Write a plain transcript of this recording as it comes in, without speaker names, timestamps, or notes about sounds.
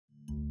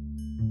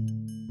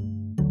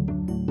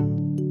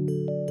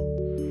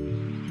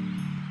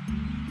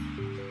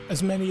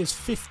as many as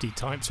 50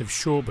 types of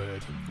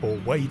shorebird, or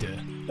wader,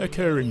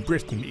 occur in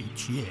Britain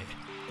each year.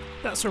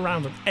 That's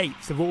around an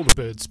eighth of all the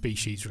bird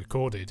species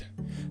recorded.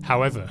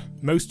 However,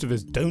 most of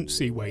us don't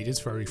see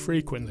waders very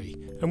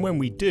frequently, and when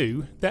we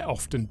do, they're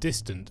often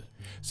distant,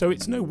 so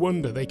it's no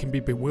wonder they can be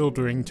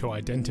bewildering to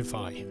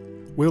identify.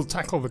 We'll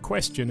tackle the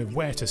question of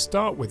where to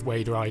start with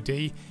wader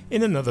ID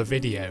in another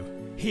video.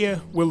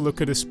 Here we'll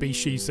look at a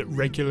species that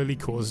regularly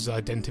causes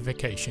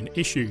identification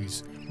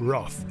issues,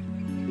 Ruff.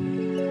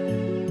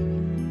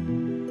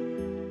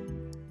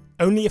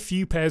 Only a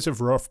few pairs of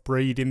Ruff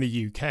breed in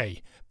the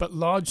UK, but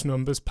large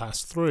numbers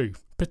pass through,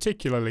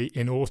 particularly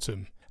in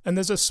autumn, and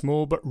there's a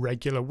small but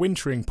regular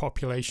wintering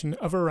population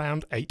of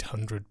around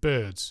 800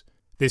 birds.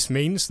 This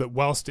means that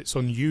whilst it's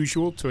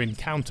unusual to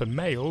encounter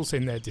males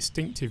in their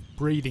distinctive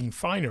breeding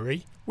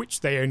finery,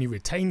 which they only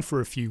retain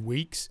for a few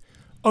weeks,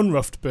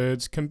 unruffed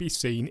birds can be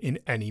seen in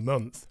any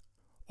month.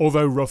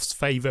 Although ruffs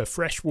favour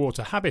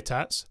freshwater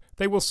habitats,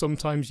 they will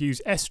sometimes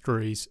use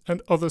estuaries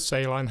and other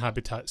saline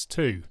habitats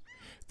too.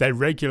 They're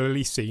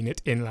regularly seen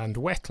at inland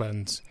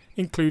wetlands,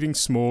 including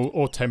small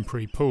or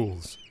temporary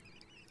pools.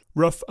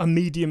 Ruff are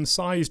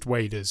medium-sized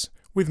waders,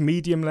 with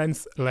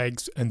medium-length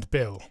legs and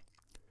bill.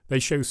 They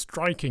show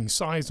striking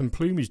size and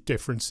plumage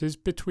differences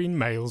between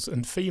males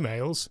and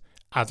females,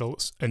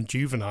 adults and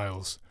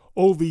juveniles.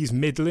 All these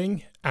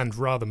middling, and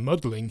rather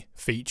muddling,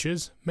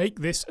 features make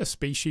this a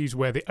species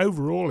where the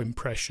overall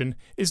impression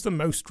is the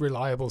most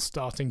reliable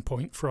starting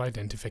point for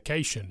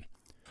identification.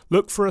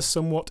 Look for a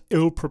somewhat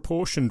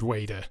ill-proportioned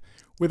wader,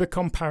 with a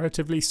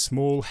comparatively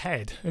small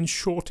head and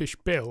shortish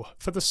bill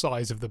for the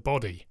size of the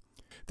body.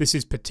 This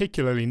is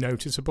particularly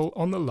noticeable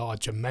on the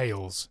larger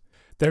males.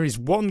 There is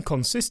one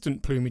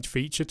consistent plumage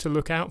feature to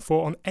look out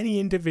for on any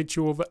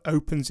individual that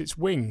opens its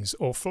wings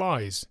or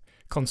flies: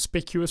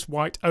 conspicuous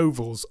white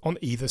ovals on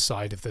either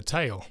side of the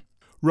tail.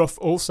 Ruff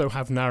also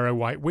have narrow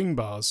white wing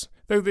bars,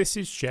 though this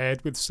is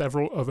shared with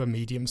several other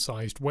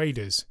medium-sized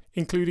waders,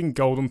 including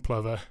golden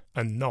plover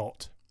and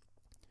knot.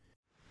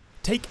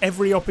 Take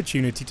every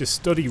opportunity to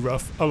study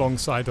Ruff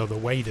alongside other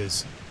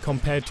waders.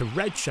 Compared to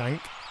redshank,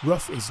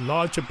 Ruff is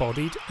larger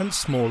bodied and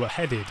smaller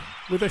headed,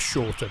 with a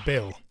shorter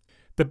bill.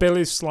 The bill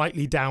is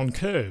slightly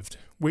down-curved,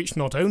 which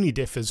not only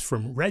differs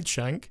from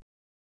redshank,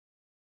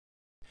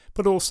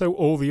 but also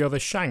all the other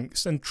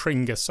shanks and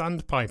tringer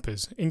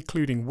sandpipers,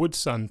 including wood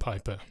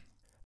sandpiper.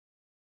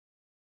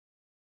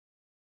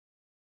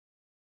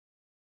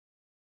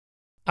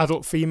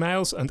 Adult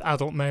females and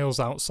adult males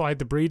outside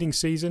the breeding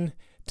season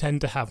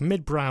tend to have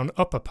mid-brown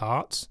upper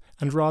parts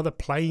and rather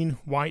plain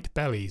white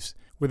bellies,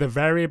 with a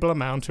variable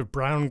amount of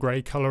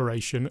brown-grey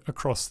coloration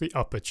across the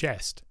upper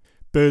chest.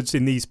 Birds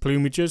in these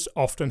plumages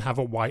often have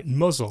a white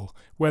muzzle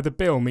where the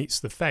bill meets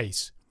the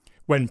face.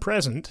 When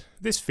present,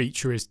 this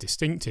feature is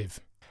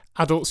distinctive.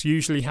 Adults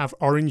usually have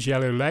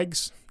orange-yellow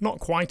legs, not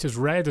quite as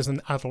red as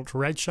an adult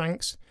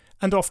redshanks,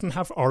 and often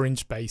have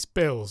orange-based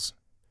bills.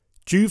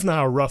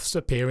 Juvenile ruffs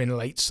appear in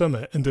late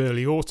summer and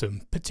early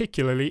autumn,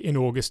 particularly in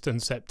August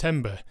and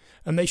September,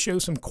 and they show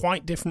some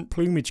quite different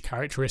plumage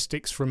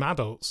characteristics from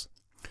adults.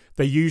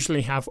 They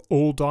usually have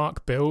all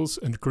dark bills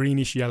and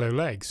greenish-yellow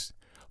legs.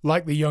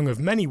 Like the young of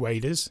many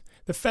waders,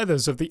 the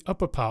feathers of the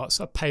upper parts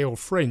are pale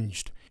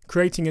fringed,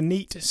 creating a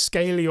neat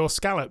scaly or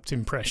scalloped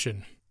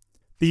impression.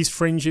 These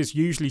fringes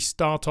usually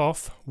start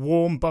off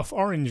warm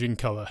buff-orange in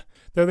colour,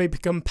 though they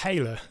become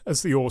paler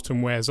as the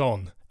autumn wears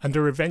on, and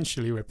are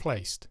eventually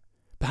replaced.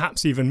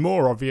 Perhaps even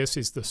more obvious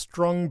is the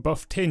strong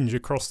buff tinge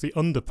across the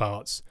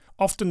underparts,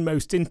 often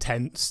most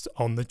intense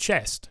on the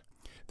chest.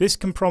 This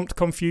can prompt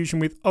confusion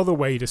with other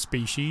wader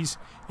species,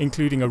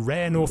 including a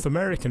rare North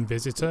American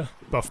visitor,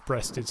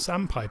 buff-breasted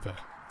sandpiper.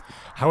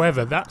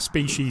 However, that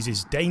species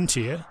is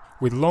daintier,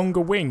 with longer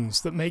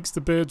wings that makes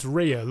the bird's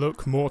rear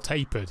look more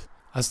tapered,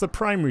 as the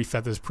primary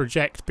feathers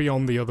project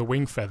beyond the other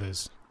wing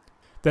feathers.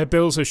 Their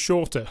bills are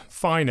shorter,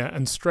 finer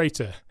and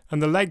straighter,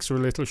 and the legs are a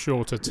little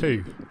shorter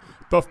too.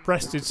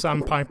 Buff-breasted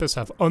sandpipers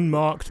have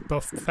unmarked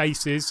buff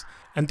faces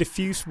and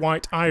diffuse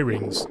white eye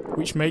rings,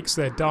 which makes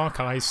their dark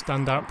eyes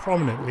stand out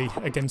prominently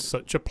against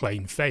such a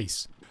plain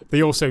face.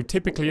 They also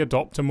typically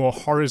adopt a more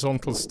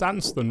horizontal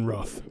stance than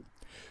Ruff.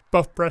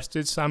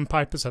 Buff-breasted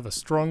sandpipers have a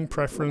strong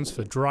preference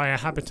for drier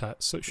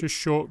habitats such as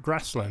short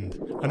grassland,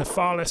 and are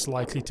far less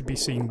likely to be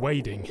seen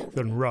wading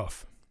than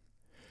Ruff.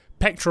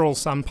 Pectoral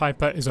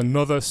sandpiper is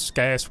another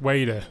scarce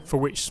wader for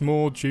which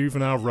small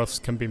juvenile ruffs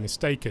can be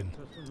mistaken.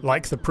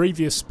 Like the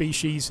previous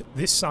species,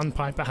 this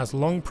sandpiper has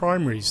long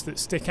primaries that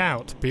stick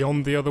out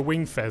beyond the other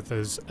wing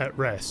feathers at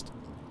rest.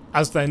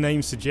 As their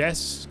name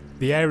suggests,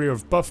 the area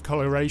of buff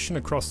coloration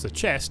across the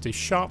chest is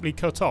sharply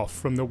cut off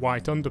from the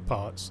white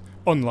underparts,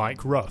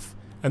 unlike Ruff,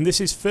 and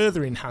this is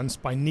further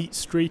enhanced by neat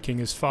streaking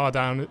as far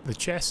down at the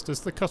chest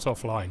as the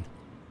cut-off line.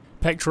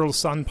 Pectoral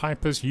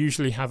sandpipers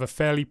usually have a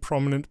fairly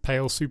prominent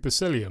pale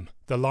supercilium,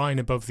 the line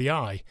above the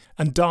eye,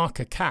 and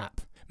darker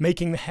cap,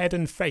 making the head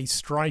and face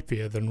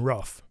stripier than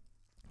Ruff.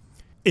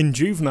 In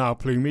juvenile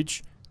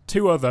plumage,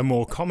 two other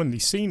more commonly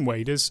seen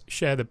waders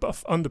share the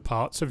buff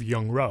underparts of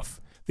young Ruff.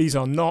 These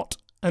are knot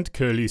and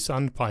curlew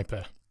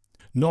sandpiper.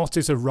 Knot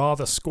is a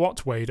rather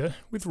squat wader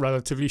with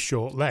relatively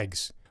short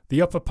legs.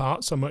 The upper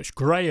parts are much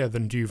greyer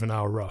than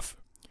juvenile ruff.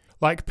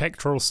 Like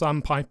pectoral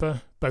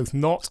sandpiper, both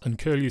knot and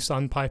curlew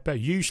sandpiper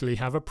usually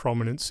have a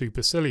prominent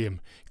supercilium,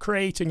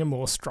 creating a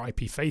more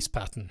stripy face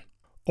pattern.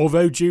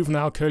 Although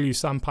juvenile curlew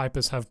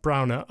sandpipers have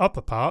browner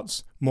upper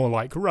parts, more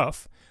like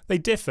ruff, they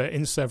differ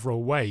in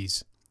several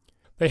ways.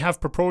 They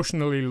have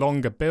proportionally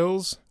longer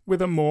bills,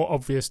 with a more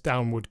obvious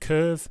downward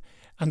curve,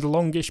 and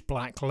longish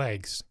black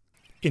legs.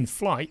 In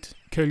flight,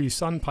 curlew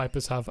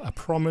sandpipers have a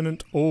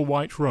prominent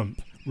all-white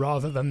rump,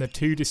 rather than the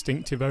two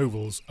distinctive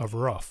ovals of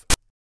ruff.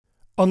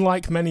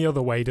 Unlike many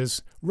other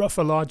waders, ruff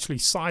are largely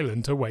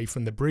silent away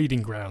from the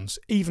breeding grounds,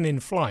 even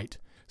in flight,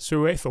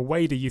 so if a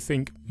wader you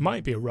think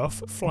might be a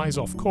ruff flies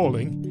off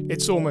calling,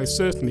 it's almost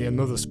certainly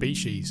another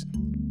species.